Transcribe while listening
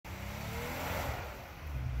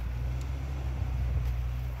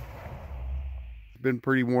been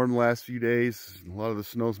pretty warm the last few days. A lot of the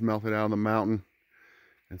snow's melted out of the mountain.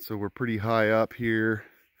 And so we're pretty high up here.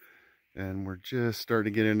 And we're just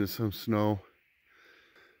starting to get into some snow.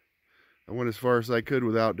 I went as far as I could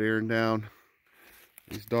without airing down.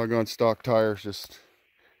 These doggone stock tires just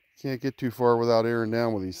can't get too far without airing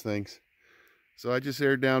down with these things. So I just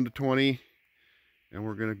aired down to 20. And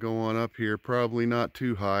we're going to go on up here. Probably not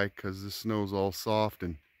too high because the snow's all soft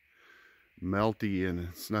and melty, and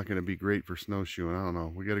it's not going to be great for snowshoeing. I don't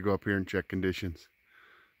know. We got to go up here and check conditions.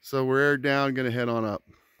 So we're aired down, going to head on up.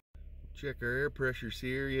 Check our air pressures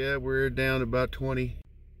here. Yeah, we're aired down to about 20.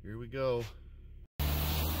 Here we go.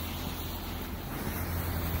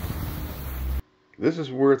 This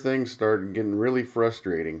is where things started getting really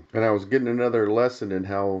frustrating, and I was getting another lesson in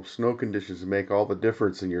how snow conditions make all the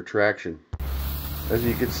difference in your traction. As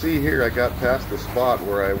you can see here, I got past the spot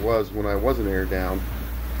where I was when I wasn't aired down.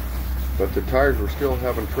 But the tires were still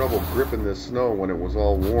having trouble gripping this snow when it was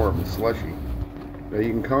all warm and slushy. Now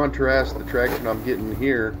you can contrast the traction I'm getting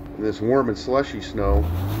here in this warm and slushy snow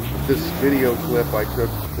with this video clip I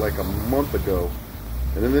took like a month ago.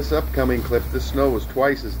 And in this upcoming clip, this snow was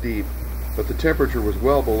twice as deep, but the temperature was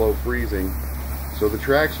well below freezing. So the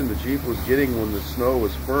traction the Jeep was getting when the snow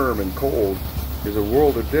was firm and cold is a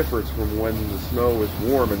world of difference from when the snow is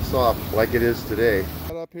warm and soft like it is today.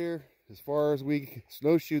 Up here as far as we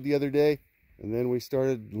snowshoed the other day, and then we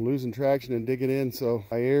started losing traction and digging in, so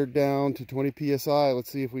I aired down to 20 psi.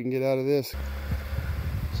 Let's see if we can get out of this.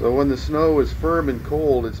 So when the snow is firm and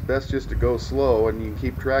cold, it's best just to go slow, and you can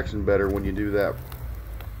keep traction better when you do that.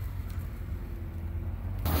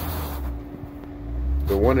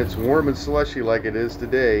 But when it's warm and slushy like it is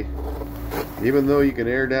today, even though you can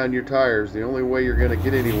air down your tires, the only way you're going to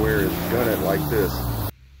get anywhere is gun it like this.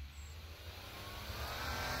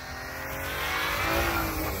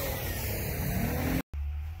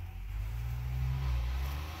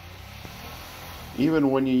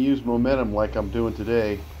 Even when you use momentum like I'm doing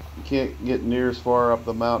today, you can't get near as far up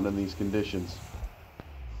the mountain in these conditions.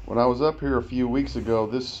 When I was up here a few weeks ago,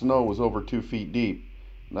 this snow was over 2 feet deep,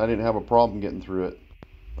 and I didn't have a problem getting through it.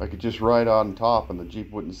 I could just ride on top and the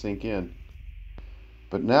Jeep wouldn't sink in.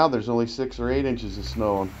 But now there's only 6 or 8 inches of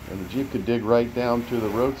snow, and the Jeep could dig right down to the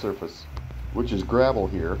road surface, which is gravel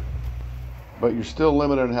here. But you're still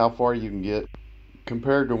limited on how far you can get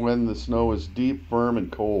compared to when the snow is deep, firm,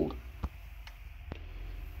 and cold.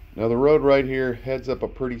 Now the road right here heads up a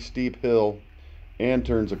pretty steep hill and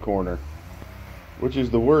turns a corner, which is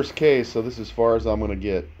the worst case, so this is as far as I'm going to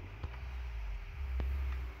get.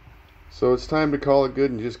 So it's time to call it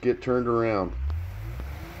good and just get turned around.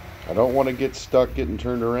 I don't want to get stuck getting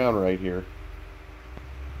turned around right here.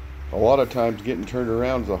 A lot of times getting turned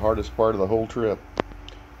around is the hardest part of the whole trip.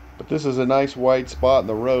 But this is a nice wide spot in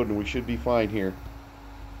the road and we should be fine here.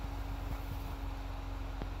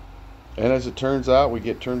 And as it turns out, we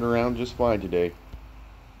get turned around just fine today.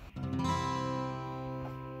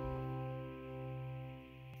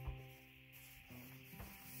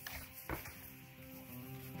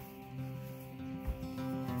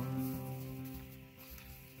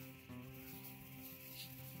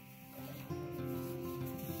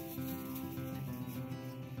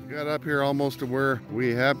 We got up here almost to where we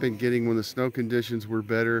have been getting when the snow conditions were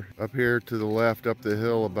better. Up here to the left, up the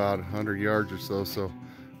hill about 100 yards or so. So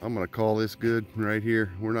I'm gonna call this good right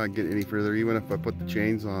here. We're not getting any further, even if I put the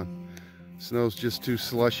chains on. Snow's just too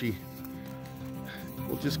slushy.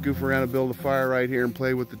 We'll just goof around and build a fire right here and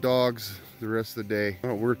play with the dogs the rest of the day.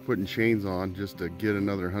 Not worth putting chains on just to get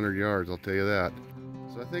another 100 yards, I'll tell you that.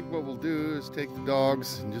 So I think what we'll do is take the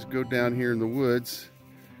dogs and just go down here in the woods,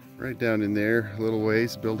 right down in there a little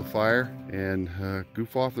ways, build a fire, and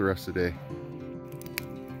goof off the rest of the day.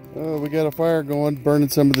 Oh, we got a fire going, burning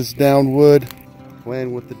some of this down wood,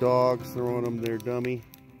 playing with the dogs, throwing them their dummy.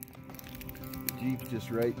 The Jeep's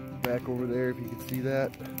just right back over there, if you can see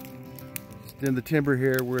that. Just in the timber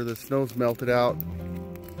here where the snow's melted out.